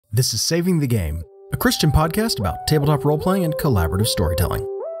This is Saving the Game, a Christian podcast about tabletop role-playing and collaborative storytelling.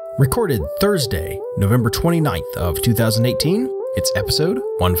 Recorded Thursday, November 29th of 2018, it's episode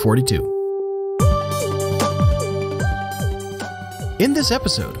 142. In this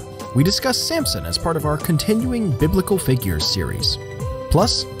episode, we discuss Samson as part of our continuing Biblical Figures series.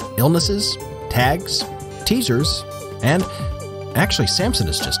 Plus, illnesses, tags, teasers, and actually Samson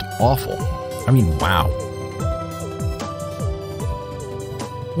is just awful. I mean, wow.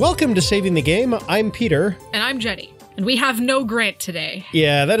 Welcome to Saving the Game. I'm Peter. And I'm Jenny. And we have no Grant today.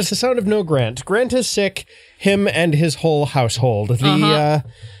 Yeah, that is the sound of no Grant. Grant is sick, him and his whole household. The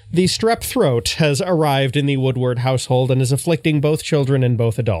strep throat has arrived in the Woodward household and is afflicting both children and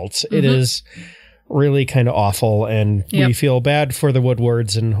both adults. It is really kind of awful, and we feel bad for the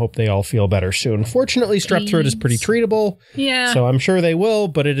Woodwards and hope they all feel better soon. Fortunately, strep throat is pretty treatable, so I'm sure they will,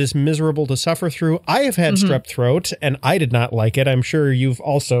 but it is miserable to suffer through. I have had strep throat, and I did not like it. I'm sure you've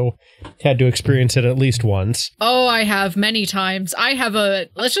also had to experience it at least once. Oh, I have many times. I have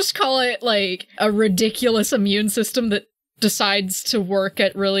let's just call it like a ridiculous immune system that decides to work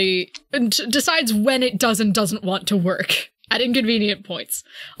at decides when it does and doesn't want to work at inconvenient points.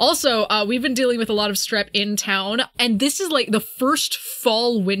 Also, we've been dealing with a lot of strep in town, and this is like the first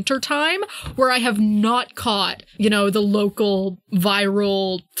fall winter time where I have not caught, the local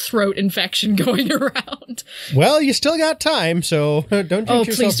viral throat infection going around. Well, you still got time, so don't jinx yourself too much. Oh,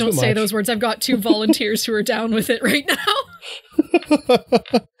 please don't say those words. I've got 2 volunteers who are down with it right now.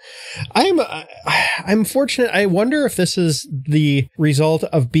 I'm fortunate. I wonder if this is the result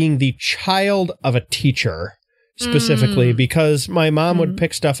of being the child of a teacher. Specifically, because my mom would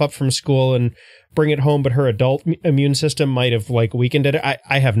pick stuff up from school and bring it home, but her adult immune system might have weakened it.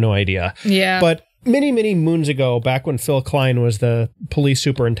 I have no idea. Yeah. But many, many moons ago, back when Phil Klein was the police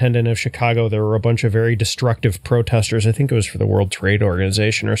superintendent of Chicago, there were a bunch of very destructive protesters. I think it was for the World Trade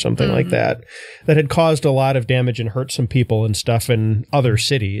Organization or something like that had caused a lot of damage and hurt some people and stuff in other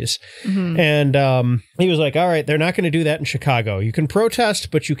cities. And he was like, all right, they're not going to do that in Chicago. You can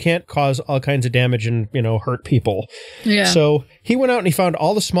protest, but you can't cause all kinds of damage and, hurt people. Yeah. So he went out and he found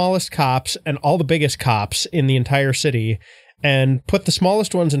all the smallest cops and all the biggest cops in the entire city and put the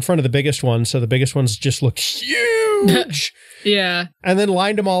smallest ones in front of the biggest ones, so the biggest ones just look huge. Yeah. And then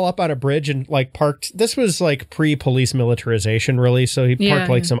lined them all up on a bridge and parked. This was pre-police militarization, really. So he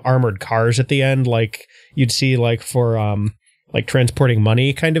parked some armored cars at the end, like you'd see for transporting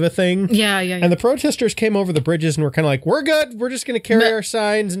money kind of a thing. Yeah. And the protesters came over the bridges and were kind of like, we're good. We're just going to carry our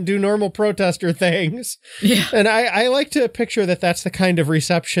signs and do normal protester things. Yeah. And I like to picture that that's the kind of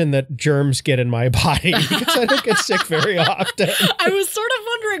reception that germs get in my body because I don't get sick very often. I was sort of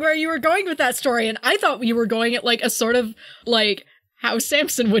wondering where you were going with that story, and I thought you were going at a sort of how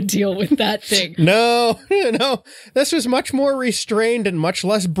Samson would deal with that thing. No. This was much more restrained and much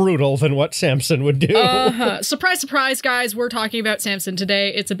less brutal than what Samson would do. Surprise, surprise, guys. We're talking about Samson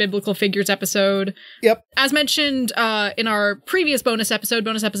today. It's a Biblical Figures episode. Yep. As mentioned in our previous bonus episode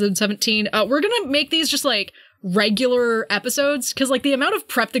 17, we're going to make these just regular episodes because the amount of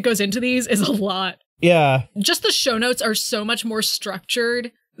prep that goes into these is a lot. Yeah. Just the show notes are so much more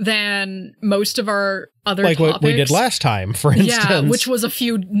structured than most of our other topics. What we did last time, for instance. Yeah, which was a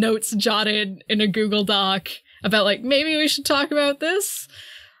few notes jotted in a Google Doc about maybe we should talk about this.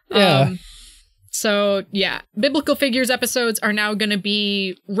 Yeah. Biblical Figures episodes are now going to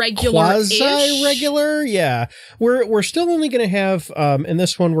be regular-ish. Quasi-regular, yeah. We're still only going to have, in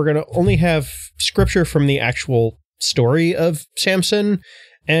this one, we're going to only have scripture from the actual story of Samson.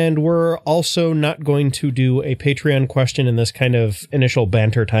 And we're also not going to do a Patreon question, and this kind of initial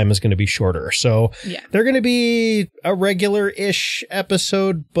banter time is going to be shorter. So they're going to be a regular-ish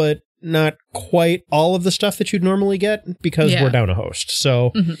episode, but not quite all of the stuff that you'd normally get because we're down a host.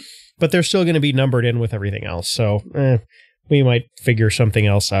 So, but they're still going to be numbered in with everything else. So we might figure something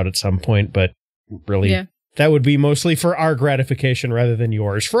else out at some point, but really... That would be mostly for our gratification rather than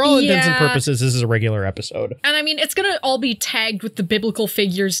yours. For all intents and purposes, this is a regular episode. And I mean, it's going to all be tagged with the Biblical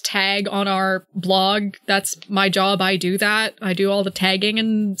Figures tag on our blog. That's my job. I do that. I do all the tagging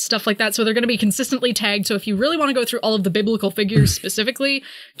and stuff like that. So they're going to be consistently tagged. So if you really want to go through all of the Biblical Figures specifically,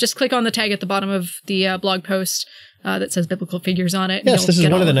 just click on the tag at the bottom of the blog post that says Biblical Figures on it. Yes, this is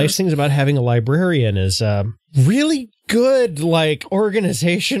one of the nice things about having a librarian is really good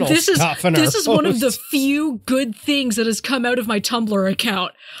organizational stuff. This is one of the few good things that has come out of my Tumblr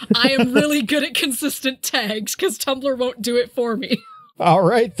account. I am really good at consistent tags because Tumblr won't do it for me. All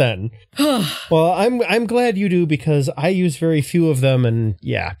right, then. Well, I'm glad you do because I use very few of them, and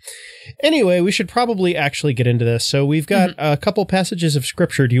yeah. Anyway, we should probably actually get into this. So we've got a couple passages of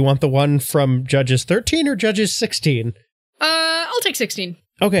scripture. Do you want the one from Judges 13 or Judges 16? I'll take 16.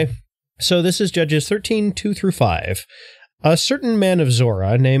 Okay, so this is Judges 13, 2 through 5. A certain man of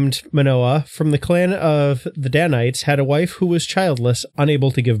Zorah named Manoah from the clan of the Danites had a wife who was childless,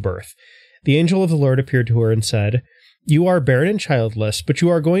 unable to give birth. The angel of the Lord appeared to her and said, "You are barren and childless, but you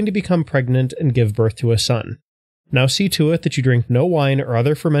are going to become pregnant and give birth to a son. Now see to it that you drink no wine or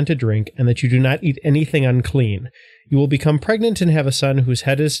other fermented drink, and that you do not eat anything unclean. You will become pregnant and have a son whose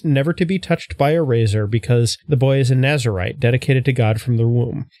head is never to be touched by a razor, because the boy is a Nazirite, dedicated to God from the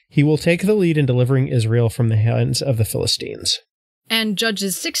womb. He will take the lead in delivering Israel from the hands of the Philistines." And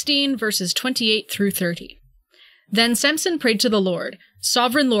Judges 16, verses 28 through 30. Then Samson prayed to the Lord,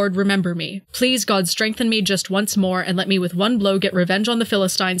 "Sovereign Lord, remember me. Please, God, strengthen me just once more, and let me with one blow get revenge on the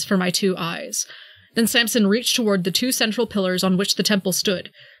Philistines for my 2 eyes." Then Samson reached toward the 2 central pillars on which the temple stood.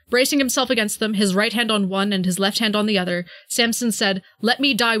 Bracing himself against them, his right hand on one and his left hand on the other, Samson said, "Let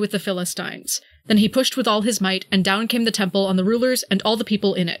me die with the Philistines." Then he pushed with all his might, and down came the temple on the rulers and all the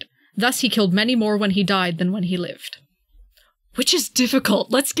people in it. Thus he killed many more when he died than when he lived. Which is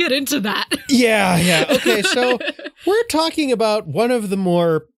difficult. Let's get into that. Yeah. Okay, so we're talking about one of the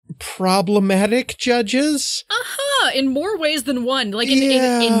more problematic judges. In more ways than one. Like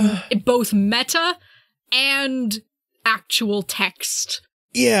in both meta and actual text.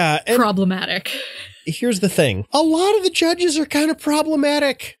 Yeah. And problematic. here's the thing. A lot of the judges are kind of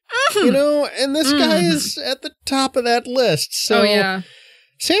problematic. You know, and this guy is at the top of that list. So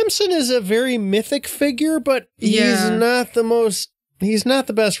Samson is a very mythic figure, but he's not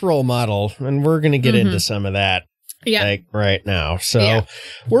the best role model. And we're going to get into some of that. Like right now. So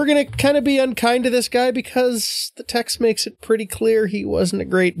we're going to kind of be unkind to this guy because the text makes it pretty clear he wasn't a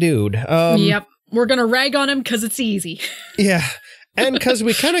great dude. We're going to rag on him because it's easy. And because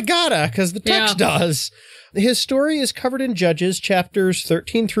we kind of gotta, because the text does. His story is covered in Judges chapters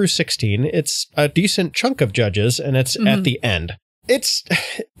 13 through 16. It's a decent chunk of Judges, and it's at the end.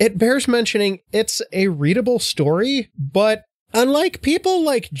 It bears mentioning it's a readable story, but unlike people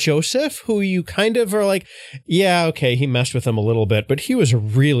like Joseph, who you kind of are like, yeah, okay, he messed with him a little bit, but he was a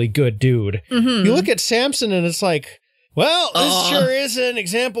really good dude. You look at Samson and it's like, well, this sure is an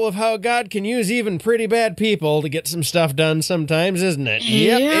example of how God can use even pretty bad people to get some stuff done sometimes, isn't it?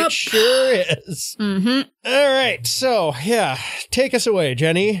 Yep. It sure is. All right, so, take us away,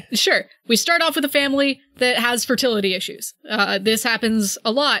 Jenny. Sure. We start off with a family that has fertility issues. This happens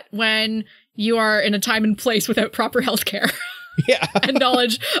a lot when you are in a time and place without proper health care. And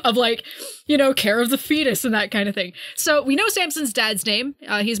knowledge of, like, you know, care of the fetus and that kind of thing. So we know Samson's dad's name.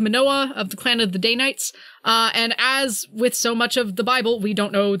 He's Manoah of the clan of the Danites. And as with so much of the Bible, we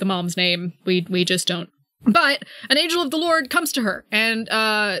don't know the mom's name. We just don't. But an angel of the Lord comes to her, and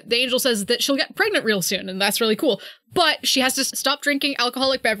the angel says that she'll get pregnant real soon, and that's really cool. But she has to stop drinking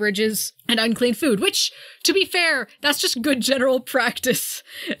alcoholic beverages and unclean food, which, to be fair, that's just good general practice.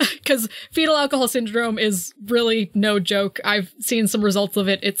 Because fetal alcohol syndrome is really no joke. I've seen some results of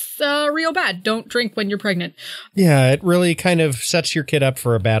it. It's real bad. Don't drink when you're pregnant. Yeah, it really kind of sets your kid up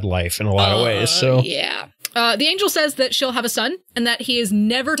for a bad life in a lot of ways. So the angel says that she'll have a son and that he is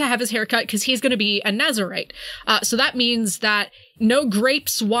never to have his hair cut because he's going to be a Nazirite. So that means that no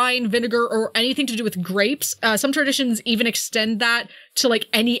grapes, wine, vinegar, or anything to do with grapes. Some traditions even extend that to like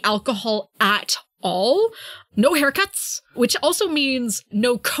any alcohol at all. No haircuts, which also means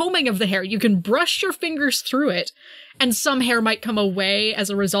no combing of the hair. You can brush your fingers through it, and some hair might come away as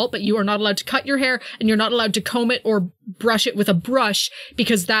a result, but you are not allowed to cut your hair, and you're not allowed to comb it or brush it with a brush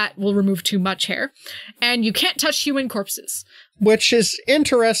because that will remove too much hair. And you can't touch human corpses. Which is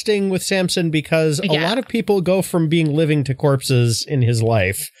interesting with Samson because a lot of people go from being living to corpses in his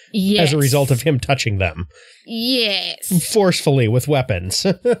life as a result of him touching them. Forcefully with weapons.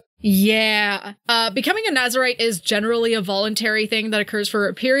 Becoming a Nazirite is generally a voluntary thing that occurs for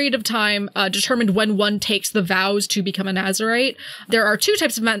a period of time, determined when one takes the vows to become a Nazirite. There are 2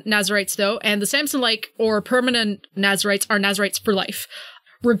 types of Nazirites, though, and the Samson-like or permanent Nazirites are Nazirites for life.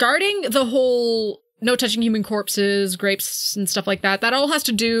 Regarding the whole no touching human corpses, grapes, and stuff like that, that all has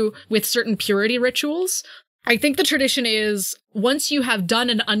to do with certain purity rituals. I think the tradition is once you have done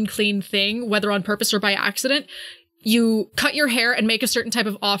an unclean thing, whether on purpose or by accident, you cut your hair and make a certain type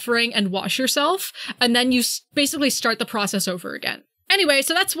of offering and wash yourself, and then you basically start the process over again. Anyway,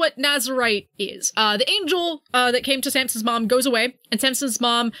 so that's what Nazirite is. The angel that came to Samson's mom goes away, and Samson's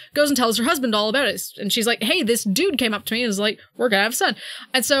mom goes and tells her husband all about it. And she's like, hey, this dude came up to me and was like, we're gonna have a son.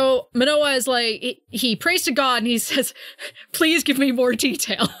 And so Manoah is like, he prays to God and he says, please give me more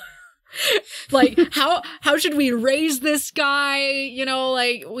detail. Like, how should we raise this guy? You know,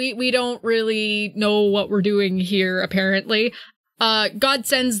 like, we don't really know what we're doing here, apparently. God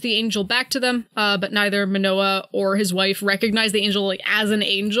sends the angel back to them, but neither Manoah or his wife recognize the angel like as an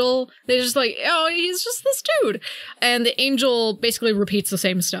angel. They're just like, oh, he's just this dude. And the angel basically repeats the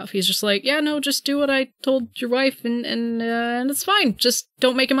same stuff. He's just like, yeah, no, just do what I told your wife and it's fine. Just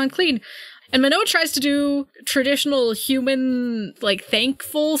don't make him unclean. And Manoah tries to do traditional human, like,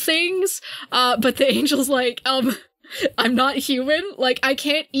 thankful things, but the angel's like, I'm not human. Like, I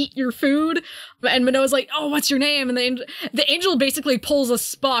can't eat your food. And Manoah's like, oh, what's your name? And the angel basically pulls a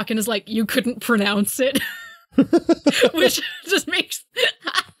Spock and is like, you couldn't pronounce it. Which just makes...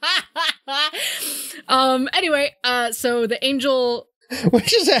 Anyway, so the angel...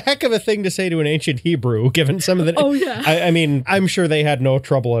 Which is a heck of a thing to say to an ancient Hebrew, given some of the... Oh, yeah. I mean, I'm sure they had no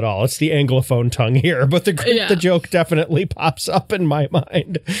trouble at all. It's the Anglophone tongue here, but the joke definitely pops up in my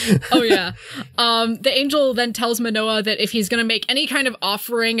mind. Oh, yeah. The angel then tells Manoah that if he's going to make any kind of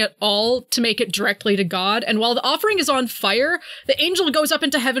offering at all, to make it directly to God. And while the offering is on fire, the angel goes up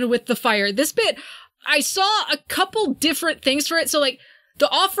into heaven with the fire. This bit, I saw a couple different things for it. So, like, the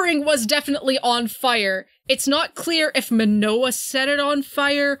offering was definitely on fire. It's not clear if Manoah set it on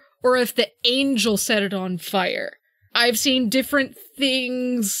fire or if the angel set it on fire. I've seen different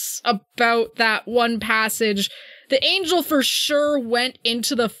things about that one passage. The angel for sure went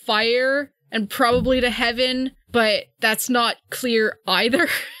into the fire and probably to heaven, but that's not clear either.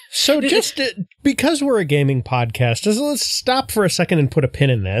 So just because we're a gaming podcast, let's stop for a second and put a pin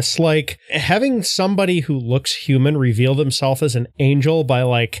in this. Like, having somebody who looks human reveal themselves as an angel by,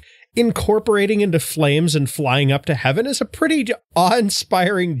 like, incorporating into flames and flying up to heaven is a pretty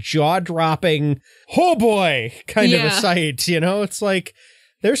awe-inspiring, jaw-dropping, oh boy, kind of a sight, you know? It's like,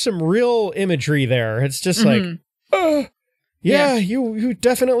 there's some real imagery there. It's just like, oh, yeah, you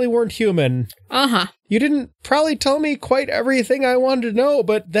definitely weren't human. Uh-huh. You didn't probably tell me quite everything I wanted to know,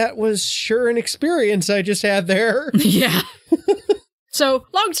 but that was sure an experience I just had there. Yeah. So,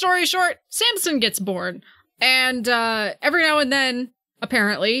 long story short, Samson gets born. And every now and then,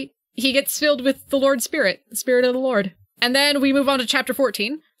 apparently, he gets filled with the Lord's Spirit, the Spirit of the Lord. And then we move on to chapter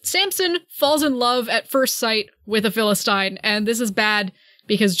 14. Samson falls in love at first sight with a Philistine. And this is bad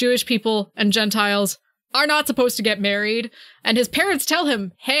because Jewish people and Gentiles are not supposed to get married. And his parents tell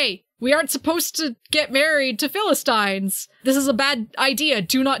him, hey, we aren't supposed to get married to Philistines. This is a bad idea.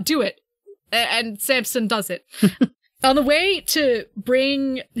 Do not do it. And Samson does it. On the way to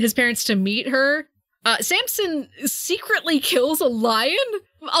bring his parents to meet her, Samson secretly kills a lion.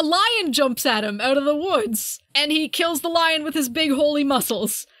 A lion jumps at him out of the woods, and he kills the lion with his big holy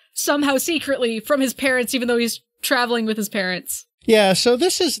muscles, somehow secretly from his parents, even though he's traveling with his parents. Yeah, so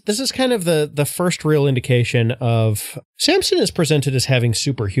this is kind of the first real indication of Samson is presented as having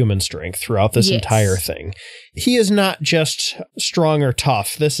superhuman strength throughout this entire thing. He is not just strong or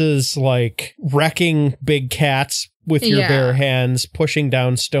tough. This is like wrecking big cats with your bare hands, pushing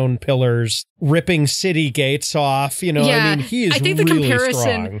down stone pillars, ripping city gates off. You know, I mean, he is really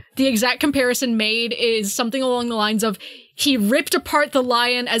strong. The exact comparison made is something along the lines of he ripped apart the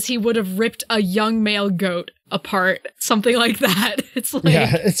lion as he would have ripped a young male goat apart. Something like that. It's like...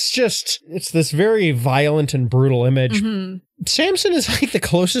 Yeah, it's this very violent and brutal image. Mm-hmm. Samson is like the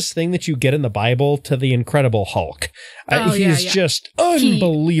closest thing that you get in the Bible to the Incredible Hulk. He's just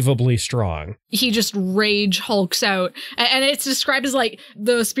unbelievably strong. He just rage hulks out. And it's described as like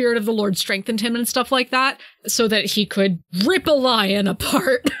the Spirit of the Lord strengthened him and stuff like that so that he could rip a lion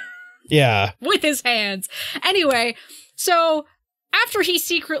apart. Yeah. With his hands. Anyway, so after he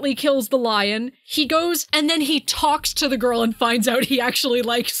secretly kills the lion, he goes and then he talks to the girl and finds out he actually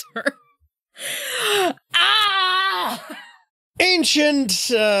likes her. Ancient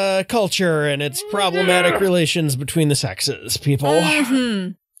culture and its problematic relations between the sexes, people.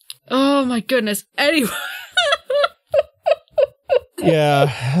 Mm-hmm. Oh my goodness. Anyway.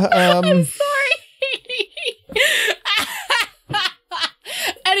 Yeah. I'm sorry.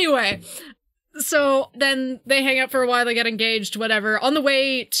 Anyway, so then they hang out for a while, they get engaged, whatever. On the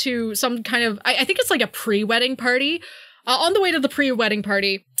way to some kind of, I think it's like a pre-wedding party. On the way to the pre-wedding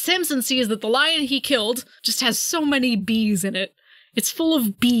party, Samson sees that the lion he killed just has so many bees in it. It's full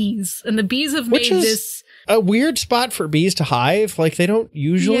of bees, and the bees have made this... a weird spot for bees to hive. Like, they don't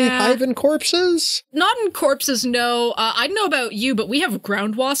usually hive in corpses. Not in corpses, no. I don't know about you, but we have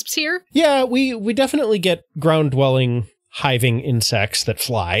ground wasps here. Yeah, we definitely get ground-dwelling hiving insects that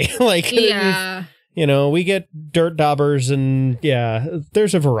fly. Like, yeah. You know, we get dirt daubers and,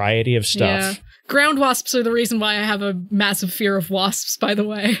 there's a variety of stuff. Yeah. Ground wasps are the reason why I have a massive fear of wasps, by the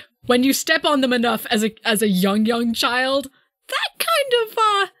way. When you step on them enough as a young child, that kind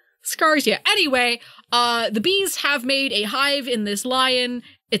of scars you. Anyway, the bees have made a hive in this lion,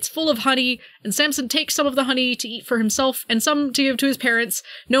 It's full of honey, and Samson takes some of the honey to eat for himself and some to give to his parents.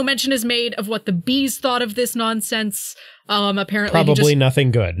 No mention is made of what the bees thought of this nonsense. Apparently probably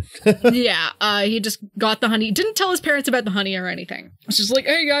nothing good. Yeah, he just got the honey. Didn't tell his parents about the honey or anything. It's just like,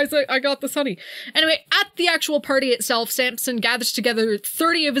 hey guys, I got this honey. Anyway, at the actual party itself, Samson gathers together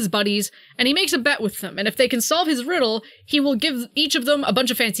 30 of his buddies, and he makes a bet with them. And if they can solve his riddle, he will give each of them a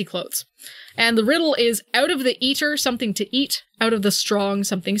bunch of fancy clothes. And the riddle is, out of the eater, something to eat, out of the strong,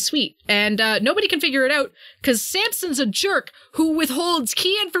 something sweet. And nobody can figure it out, because Samson's a jerk who withholds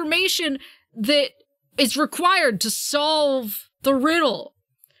key information that is required to solve the riddle.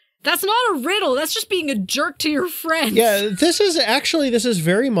 That's not a riddle. That's just being a jerk to your friends. Yeah, this is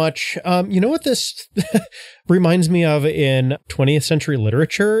very much, you know what this reminds me of in 20th century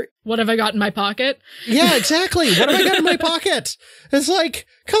literature? What have I got in my pocket? Yeah, exactly. What have I got in my pocket? It's like,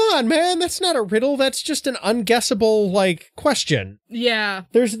 come on, man. That's not a riddle. That's just an unguessable, like, question. Yeah.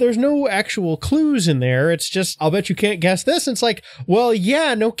 There's no actual clues in there. It's just, I'll bet you can't guess this. And it's like, well,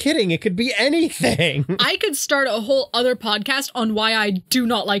 yeah, no kidding. It could be anything. I could start a whole other podcast on why I do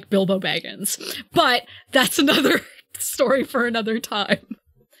not like Bilbo Baggins, but that's another story for another time.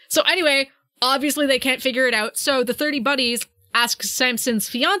 So anyway, obviously they can't figure it out. So the 30 buddies ask Samson's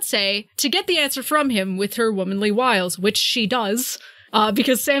fiancée to get the answer from him with her womanly wiles, which she does.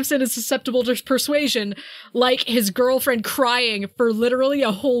 Because Samson is susceptible to persuasion, like his girlfriend crying for literally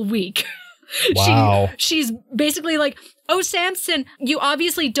a whole week. Wow. She's basically like, oh, Samson, you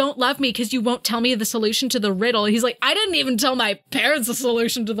obviously don't love me because you won't tell me the solution to the riddle. He's like, I didn't even tell my parents the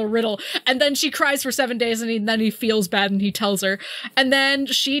solution to the riddle. And then she cries for 7 days, and then he feels bad and he tells her. And then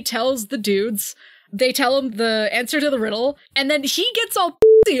she tells the dudes. They tell him the answer to the riddle, and then he gets all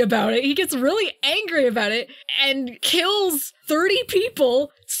pissy about it. He gets really angry about it and kills 30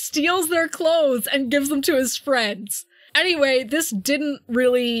 people, steals their clothes, and gives them to his friends. Anyway, this didn't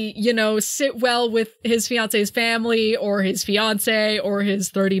really, sit well with his fiance's family or his fiance or his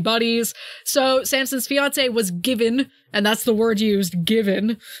 30 buddies. So Samson's fiance was given, and that's the word used,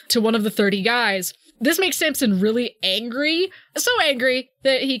 given, to one of the 30 guys. This makes Samson really angry, so angry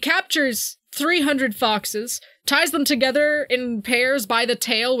that he captures 300 foxes, ties them together in pairs by the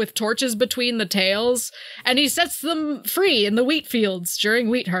tail with torches between the tails, and he sets them free in the wheat fields during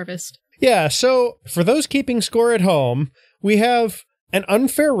wheat harvest. Yeah, so for those keeping score at home, we have an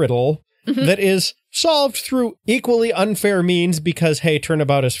unfair riddle that is solved through equally unfair means because, hey,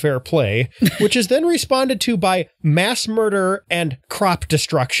 turnabout is fair play, which is then responded to by mass murder and crop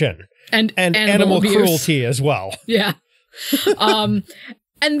destruction. And animal cruelty as well. Yeah.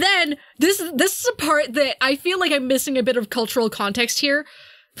 And then, this is a part that I feel like I'm missing a bit of cultural context here.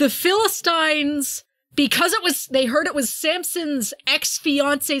 The Philistines, because they heard it was Samson's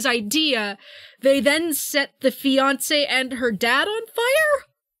ex-fiance's idea, they then set the fiance and her dad on fire?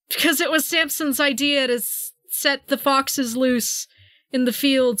 Because it was Samson's idea to set the foxes loose in the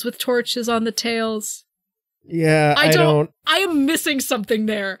fields with torches on the tails. Yeah, I don't. I am missing something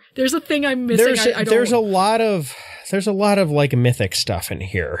there. There's a thing I'm missing. There's a lot of like mythic stuff in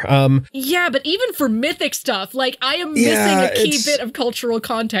here. Yeah, but even for mythic stuff, like I am missing a key bit of cultural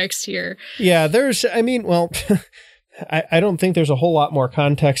context here. Yeah, I don't think there's a whole lot more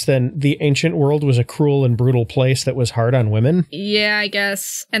context than the ancient world was a cruel and brutal place that was hard on women. Yeah, I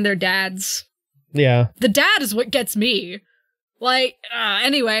guess. And their dads. Yeah. The dad is what gets me. Like,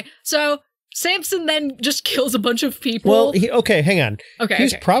 anyway, so Samson then just kills a bunch of people. Well, hang on. Okay,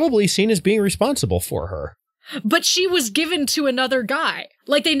 He's probably seen as being responsible for her. But she was given to another guy.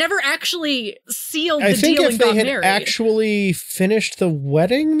 Like, they never actually sealed the deal and got married. I think if they had actually finished the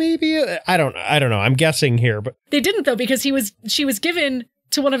wedding, maybe? I don't know. I'm guessing here, but they didn't, though, because she was given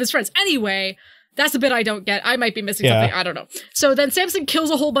to one of his friends. Anyway, that's a bit I don't get. I might be missing something. I don't know. So then Samson kills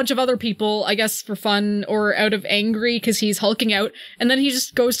a whole bunch of other people, I guess for fun or out of angry because he's hulking out. And then he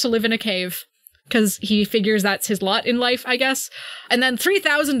just goes to live in a cave because he figures that's his lot in life, I guess. And then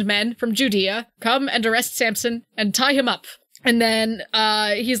 3,000 men from Judea come and arrest Samson and tie him up. And then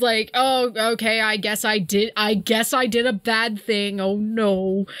he's like, oh, okay, I guess I did a bad thing. Oh,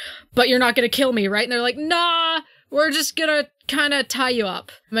 no. But you're not going to kill me, right? And they're like, nah, we're just going to kind of tie you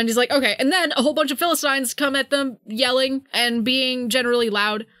up. And then he's like, okay. And then a whole bunch of Philistines come at them, yelling and being generally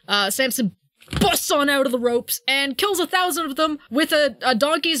loud. Samson busts on out of the ropes and kills 1,000 of them with a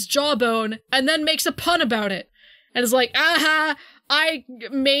donkey's jawbone and then makes a pun about it. And is like, aha, I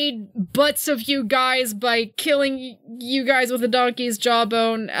made butts of you guys by killing you guys with a donkey's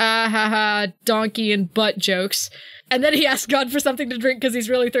jawbone. Ah ha ha, donkey and butt jokes. And then he asks God for something to drink because he's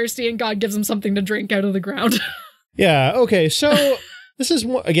really thirsty and God gives him something to drink out of the ground. Yeah, okay, so this is,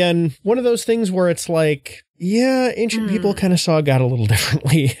 again, one of those things where it's like, Yeah, ancient people kind of saw God a little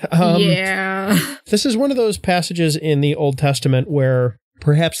differently. This is one of those passages in the Old Testament where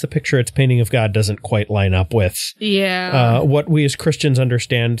perhaps the picture it's painting of God doesn't quite line up with what we as Christians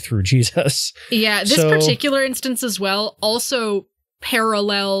understand through Jesus. Yeah, this particular instance as well also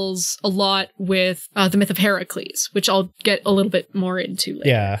parallels a lot with the myth of Heracles, which I'll get a little bit more into later.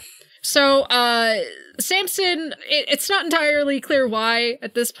 Yeah. So, Samson, it's not entirely clear why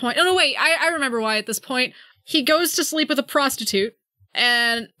at this point. Oh, no, wait, I remember why at this point. He goes to sleep with a prostitute,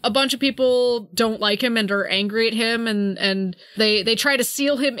 and a bunch of people don't like him and are angry at him, and they try to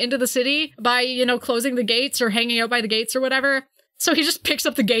seal him into the city by, closing the gates or hanging out by the gates or whatever. So he just picks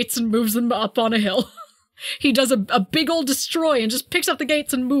up the gates and moves them up on a hill. He does a big old destroy and just picks up the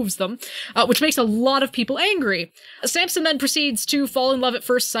gates and moves them, which makes a lot of people angry. Samson then proceeds to fall in love at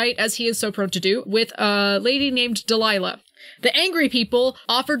first sight, as he is so prone to do, with a lady named Delilah. The angry people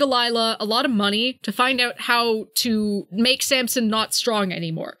offer Delilah a lot of money to find out how to make Samson not strong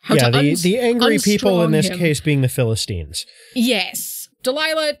anymore. The angry people in this case being the Philistines. Yes.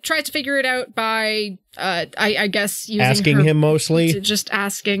 Delilah tries to figure it out by, I guess, using asking him mostly. Just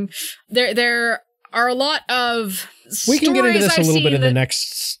asking. There are a lot of we can get into this a little bit in the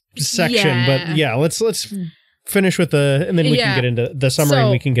next section, but yeah, let's finish with and then we can get into the summary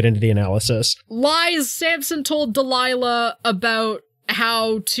and we can get into the analysis. Lies Samson told Delilah about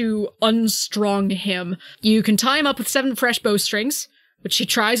how to unstrong him. You can tie him up with 7 fresh bowstrings, which she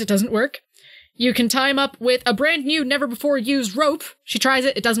tries, it doesn't work. You can tie him up with a brand new, never before used rope. She tries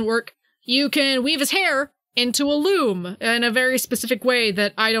it doesn't work. You can weave his hair into a loom in a very specific way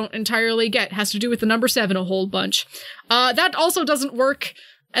that I don't entirely get. It has to do with the number 7 a whole bunch. That also doesn't work.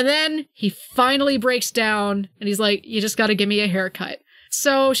 And then he finally breaks down and he's like, you just gotta give me a haircut.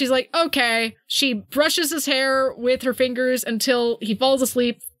 So she's like, okay. She brushes his hair with her fingers until he falls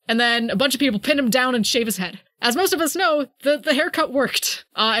asleep. And then a bunch of people pin him down and shave his head. As most of us know, the haircut worked.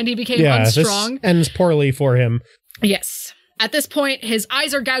 And he became unstrong. This ends poorly for him. Yes. At this point, his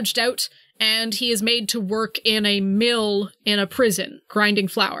eyes are gouged out, and he is made to work in a mill in a prison, grinding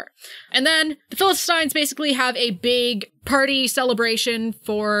flour. And then the Philistines basically have a big party celebration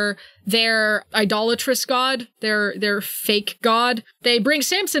for their idolatrous god, their fake god. They bring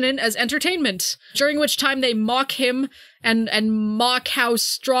Samson in as entertainment, during which time they mock him and mock how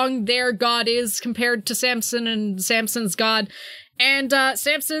strong their god is compared to Samson and Samson's god. And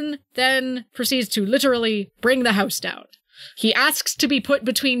Samson then proceeds to literally bring the house down. He asks to be put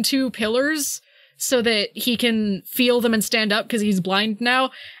between 2 pillars so that he can feel them and stand up because he's blind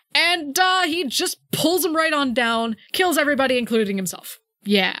now. And he just pulls them right on down, kills everybody, including himself.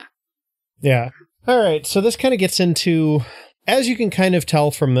 Yeah. Yeah. All right. So this kind of gets into, as you can kind of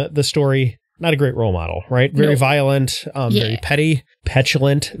tell from the story, not a great role model, right? Very violent, very petty,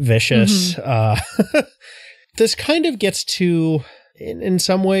 petulant, vicious. This kind of gets to, in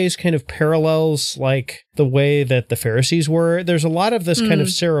some ways, kind of parallels like the way that the Pharisees were. There's a lot of this kind of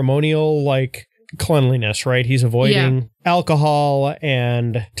ceremonial, like, cleanliness, right? He's avoiding alcohol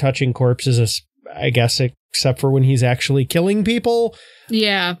and touching corpses, I guess, except for when he's actually killing people.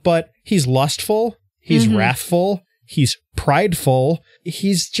 Yeah. But he's lustful. He's wrathful. He's prideful.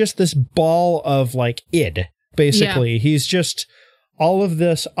 He's just this ball of, like, id, basically. Yeah. He's just all of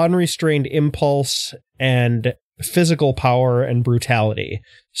this unrestrained impulse and physical power and brutality.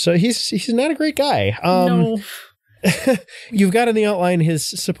 So he's not a great guy. No. You've got in the outline his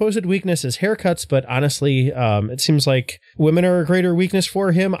supposed weakness is haircuts, but honestly, it seems like women are a greater weakness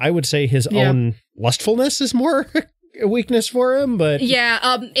for him. I would say his own lustfulness is more a weakness for him, but...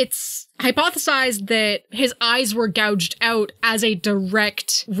 Yeah, it's hypothesized that his eyes were gouged out as a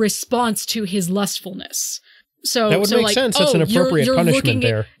direct response to his lustfulness. So that would make sense. That's an appropriate punishment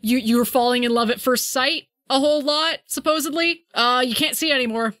there. You're falling in love at first sight a whole lot, supposedly. You can't see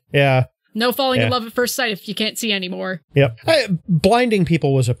anymore. Yeah. No falling in love at first sight if you can't see anymore. Yep. Blinding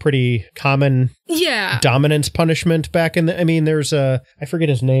people was a pretty common dominance punishment back in the... I mean, there's I forget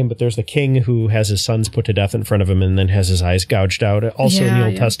his name, but there's the king who has his sons put to death in front of him and then has his eyes gouged out. Also in the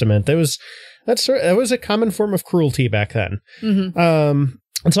Old Testament. That was a common form of cruelty back then. Mm-hmm.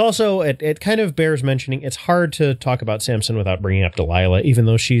 It's also, it kind of bears mentioning, it's hard to talk about Samson without bringing up Delilah, even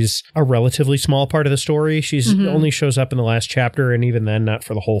though she's a relatively small part of the story. She's only shows up in the last chapter, and even then, not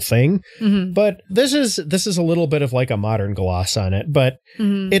for the whole thing. Mm-hmm. But this is a little bit of like a modern gloss on it. But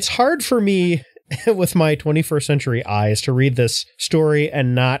it's hard for me, with my 21st century eyes, to read this story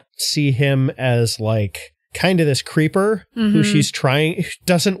and not see him as like... kind of this creeper who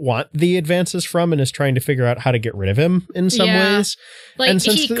doesn't want the advances from and is trying to figure out how to get rid of him in some ways. Like, and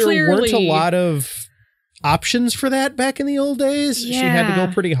since there weren't a lot of options for that back in the old days. Yeah. She had to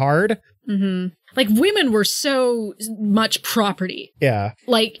go pretty hard. Mm-hmm. Like, women were so much property. Yeah.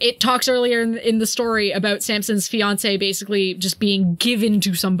 Like, it talks earlier in the story about Samson's fiance basically just being given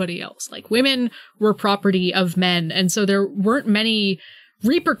to somebody else. Like, women were property of men, and so there weren't many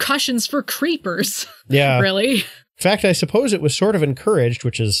repercussions for creepers. Yeah. Really. In fact, I suppose it was sort of encouraged,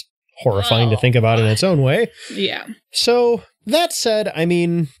 which is horrifying to think about in its own way. Yeah. So, that said, I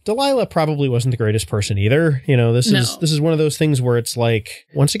mean, Delilah probably wasn't the greatest person either. You know, this is one of those things where it's like,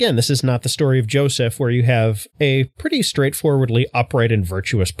 once again, this is not the story of Joseph, where you have a pretty straightforwardly upright and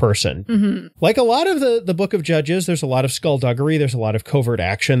virtuous person. Mm-hmm. Like a lot of the Book of Judges, there's a lot of skullduggery, there's a lot of covert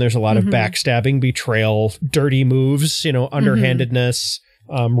action, there's a lot of backstabbing, betrayal, dirty moves, you know, underhandedness,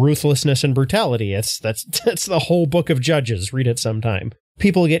 ruthlessness, and brutality. That's the whole Book of Judges. Read it sometime.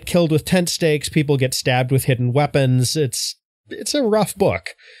 People get killed with tent stakes, people get stabbed with hidden weapons. It's a rough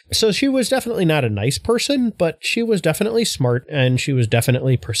book. So she was definitely not a nice person, but she was definitely smart and she was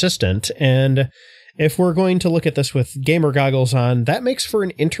definitely persistent. And if we're going to look at this with gamer goggles on, that makes for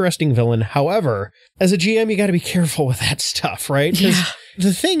an interesting villain. However, as a GM, you got to be careful with that stuff, right? Because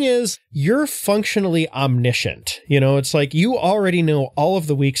the thing is, you're functionally omniscient. You know, it's like you already know all of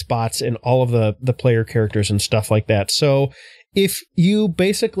the weak spots in all of the player characters and stuff like that. So if you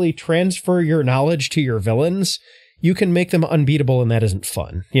basically transfer your knowledge to your villains, you can make them unbeatable, and that isn't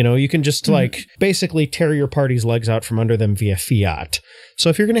fun. You know, you can just like basically tear your party's legs out from under them via fiat. So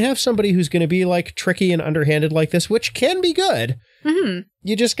if you're going to have somebody who's going to be like tricky and underhanded like this, which can be good,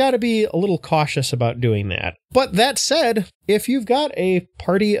 you just got to be a little cautious about doing that. But that said, if you've got a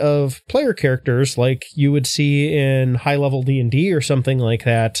party of player characters like you would see in high-level D&D or something like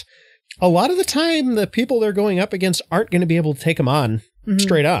that, a lot of the time the people they're going up against aren't going to be able to take them on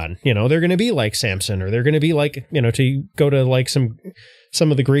straight on. You know, they're going to be like Samson, or they're going to be like, you know, to go to like some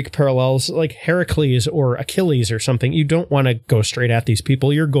of the Greek parallels, like Heracles or Achilles or something. You don't want to go straight at these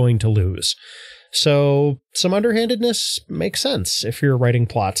people. You're going to lose. So some underhandedness makes sense if you're writing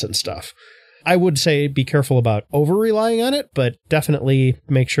plots and stuff. I would say be careful about over-relying on it, but definitely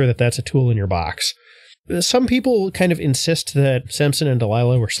make sure that that's a tool in your box. Some people kind of insist that Samson and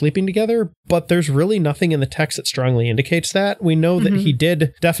Delilah were sleeping together, but there's really nothing in the text that strongly indicates that. We know that he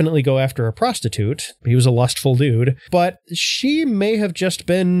did definitely go after a prostitute. He was a lustful dude, but she may have just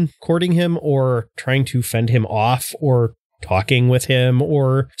been courting him or trying to fend him off or talking with him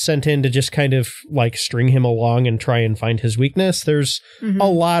or sent in to just kind of like string him along and try and find his weakness. There's a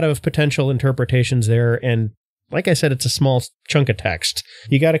lot of potential interpretations there, and like I said, it's a small chunk of text.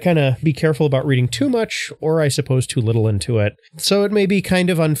 You got to kind of be careful about reading too much, or I suppose too little into it. So it may be kind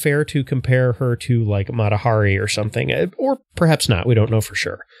of unfair to compare her to like Mata Hari or something, or perhaps not. We don't know for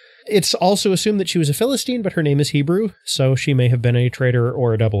sure. It's also assumed that she was a Philistine, but her name is Hebrew, so she may have been a traitor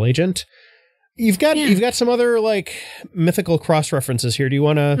or a double agent. You've got some other like mythical cross references here. Do you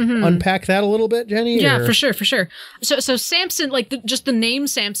want to unpack that a little bit, Jenny? Yeah, for sure. So Samson, like just the name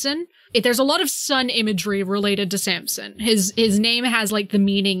Samson, there's a lot of sun imagery related to Samson. His name has like the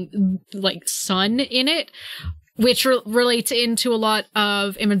meaning like sun in it, which relates into a lot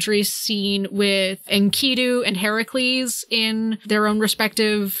of imagery seen with Enkidu and Heracles in their own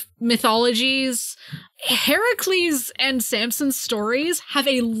respective mythologies. Heracles and Samson's stories have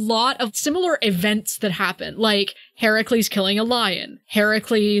a lot of similar events that happen, like Heracles killing a lion,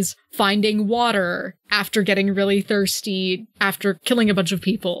 Heracles finding water after getting really thirsty after killing a bunch of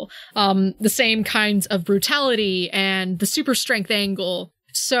people, the same kinds of brutality and the super strength angle.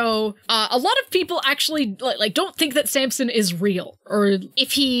 So a lot of people actually like don't think that Samson is real, or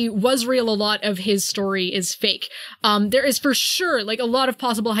if he was real, a lot of his story is fake. There is for sure like a lot of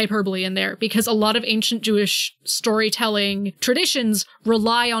possible hyperbole in there, because a lot of ancient Jewish storytelling traditions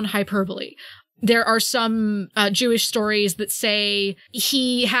rely on hyperbole. There are some Jewish stories that say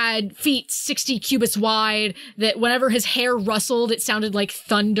he had feet 60 cubits wide, that whenever his hair rustled, it sounded like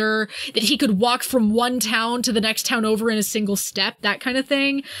thunder, that he could walk from one town to the next town over in a single step, that kind of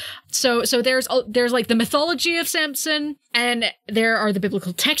thing. So there's like the mythology of Samson, and there are the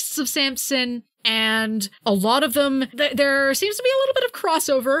biblical texts of Samson. And a lot of them, there seems to be a little bit of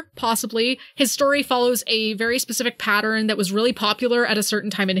crossover, possibly. His story follows a very specific pattern that was really popular at a certain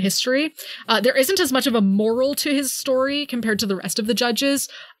time in history. There isn't as much of a moral to his story compared to the rest of the judges.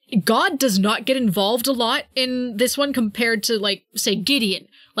 God does not get involved a lot in this one compared to, like, say, Gideon.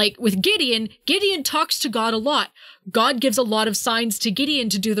 Like, with Gideon talks to God a lot. God gives a lot of signs to Gideon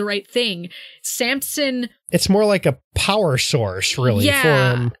to do the right thing. Samson... It's more like a power source, really, for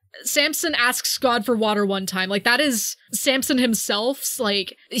him. Samson asks God for water one time. Like, that is Samson himself.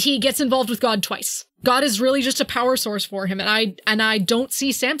 Like, he gets involved with God twice. God is really just a power source for him. And I don't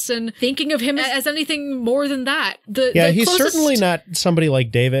see Samson thinking of him as anything more than that. He's certainly not somebody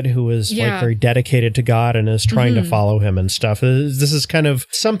like David who is like very dedicated to God and is trying to follow him and stuff. This is kind of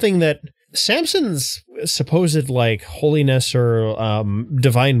something that Samson's supposed like holiness or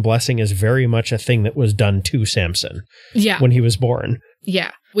divine blessing is very much a thing that was done to Samson when he was born.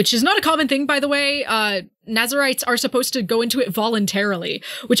 Yeah, which is not a common thing, by the way. Nazarites are supposed to go into it voluntarily,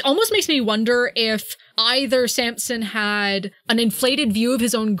 which almost makes me wonder if either Samson had an inflated view of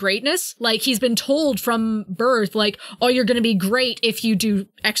his own greatness, like he's been told from birth, like, oh, you're going to be great if you do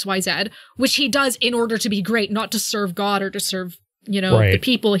X, Y, Z, which he does in order to be great, not to serve God or to serve the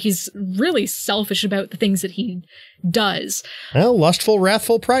people. He's really selfish about the things that he does. Well, lustful,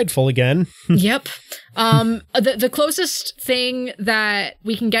 wrathful, prideful again. Yep. The closest thing that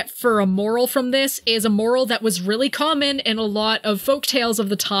we can get for a moral from this is a moral that was really common in a lot of folk tales of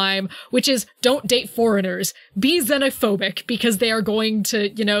the time, which is don't date foreigners. Be xenophobic because they are going to,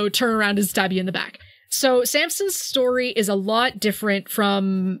 turn around and stab you in the back. So Samson's story is a lot different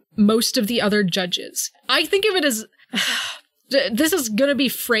from most of the other judges. I think of it as... this is going to be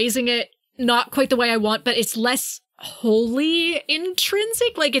phrasing it not quite the way I want, but it's less wholly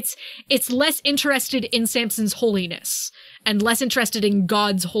intrinsic. Like it's less interested in Samson's holiness and less interested in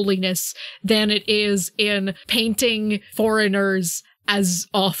God's holiness than it is in painting foreigners as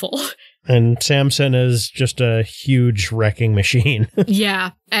awful. And Samson is just a huge wrecking machine.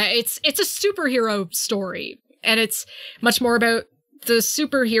 Yeah. It's a superhero story, and it's much more about the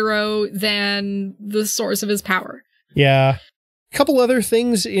superhero than the source of his power. Yeah. Couple other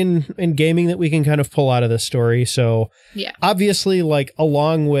things in gaming that we can kind of pull out of this story. So obviously, like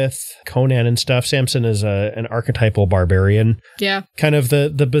along with Conan and stuff, Samson is an archetypal barbarian. Yeah. Kind of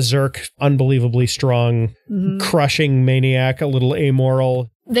the berserk, unbelievably strong, crushing maniac, a little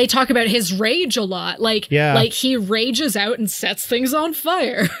amoral. They talk about his rage a lot. Like he rages out and sets things on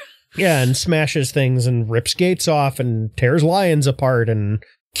fire. Yeah, and smashes things and rips gates off and tears lions apart and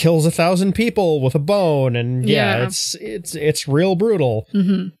kills 1,000 people with a bone, and it's real brutal.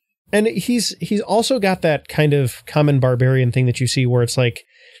 Mm-hmm. And he's also got that kind of common barbarian thing that you see where it's like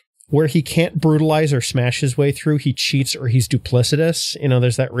where he can't brutalize or smash his way through, he cheats or he's duplicitous.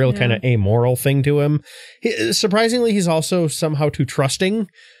 There's that real kind of amoral thing to him. Surprisingly, he's also somehow too trusting,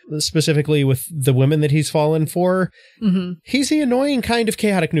 specifically with the women that he's fallen for. Mm-hmm. He's the annoying kind of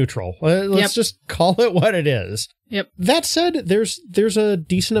chaotic neutral. Let's just call it what it is. Yep. That said, there's a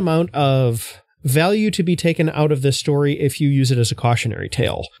decent amount of value to be taken out of this story if you use it as a cautionary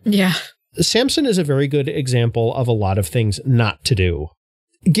tale. Yeah. Samson is a very good example of a lot of things not to do.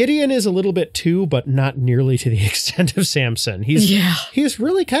 Gideon is a little bit too, but not nearly to the extent of Samson. He's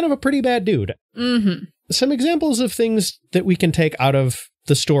really kind of a pretty bad dude. Mm-hmm. Some examples of things that we can take out of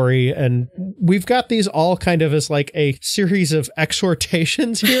the story, and we've got these all kind of as like a series of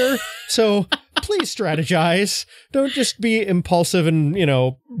exhortations here. So please strategize. Don't just be impulsive and,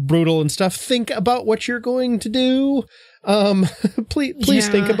 brutal and stuff. Think about what you're going to do. Please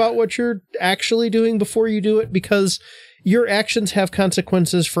think about what you're actually doing before you do it, because your actions have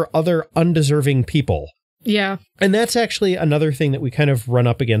consequences for other undeserving people. Yeah. And that's actually another thing that we kind of run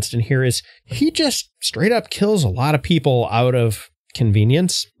up against in here is he just straight up kills a lot of people out of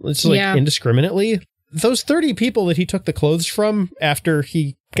convenience. It's like indiscriminately. Those 30 people that he took the clothes from after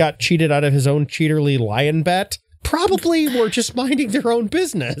he got cheated out of his own cheaterly lion bet probably were just minding their own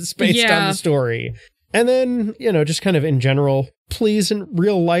business based on the story. And then, just kind of in general, please, in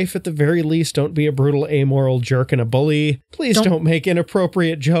real life, at the very least, don't be a brutal, amoral jerk and a bully. Please don't make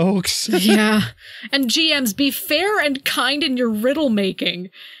inappropriate jokes. Yeah. And GMs, be fair and kind in your riddle making.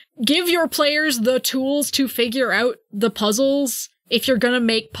 Give your players the tools to figure out the puzzles if you're gonna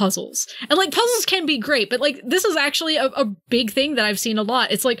make puzzles. And puzzles can be great, but this is actually a big thing that I've seen a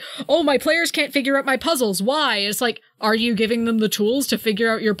lot. It's like, oh, my players can't figure out my puzzles. Why? It's like, are you giving them the tools to figure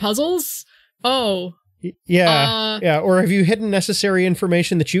out your puzzles? Oh. Yeah. Or have you hidden necessary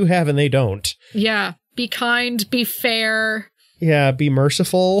information that you have and they don't? Yeah. Be kind, be fair. Yeah, be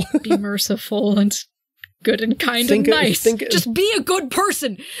merciful. Be merciful and good and kind and nice. Just be a good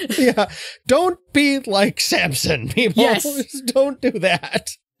person. Yeah. Don't be like Samson, people. Yes. Just don't do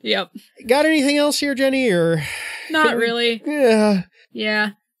that. Yep. Got anything else here, Jenny? Or not really. Yeah.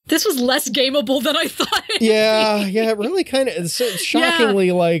 Yeah. This was less gameable than I thought. Yeah. It really kind of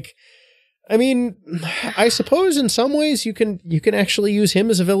shockingly I mean, I suppose in some ways you can actually use him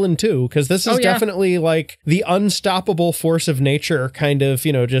as a villain too, because this is definitely the unstoppable force of nature kind of,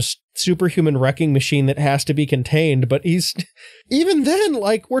 just superhuman wrecking machine that has to be contained. But he's, even then,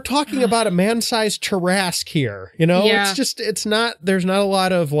 we're talking about a man-sized Tarrasque here, It's just, there's not a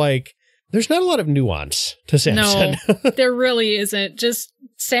lot of There's not a lot of nuance to Samson. No, there really isn't. Just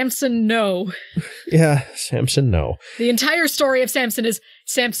Samson, no. Yeah, Samson, no. The entire story of Samson is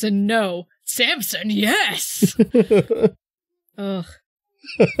Samson, no. Samson, yes! Ugh.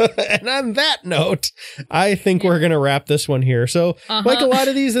 And on that note, I think we're going to wrap this one here. So, like a lot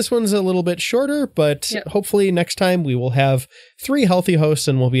of these, this one's a little bit shorter, but hopefully next time we will have 3 healthy hosts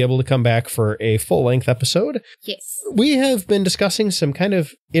and we'll be able to come back for a full-length episode. Yes. We have been discussing some kind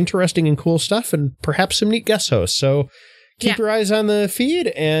of interesting and cool stuff and perhaps some neat guest hosts. So, keep your eyes on the feed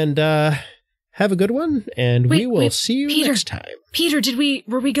and have a good one, and we will see you next time. Peter,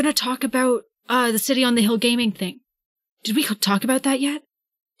 were we going to talk about the City on the Hill gaming thing? Did we talk about that yet?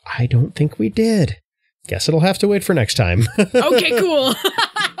 I don't think we did. Guess it'll have to wait for next time. Okay, cool.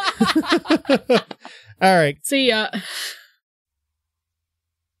 All right. See ya.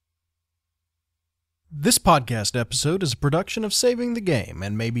 This podcast episode is a production of Saving the Game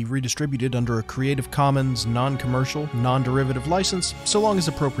and may be redistributed under a Creative Commons non-commercial, non-derivative license so long as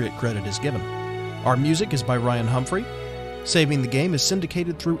appropriate credit is given. Our music is by Ryan Humphrey. Saving the Game is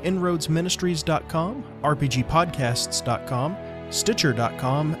syndicated through inroadsministries.com, rpgpodcasts.com,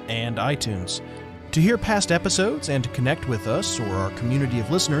 Stitcher.com, and iTunes. To hear past episodes and to connect with us or our community of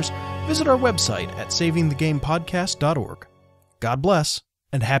listeners, visit our website at savingthegamepodcast.org. God bless,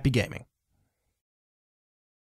 and happy gaming.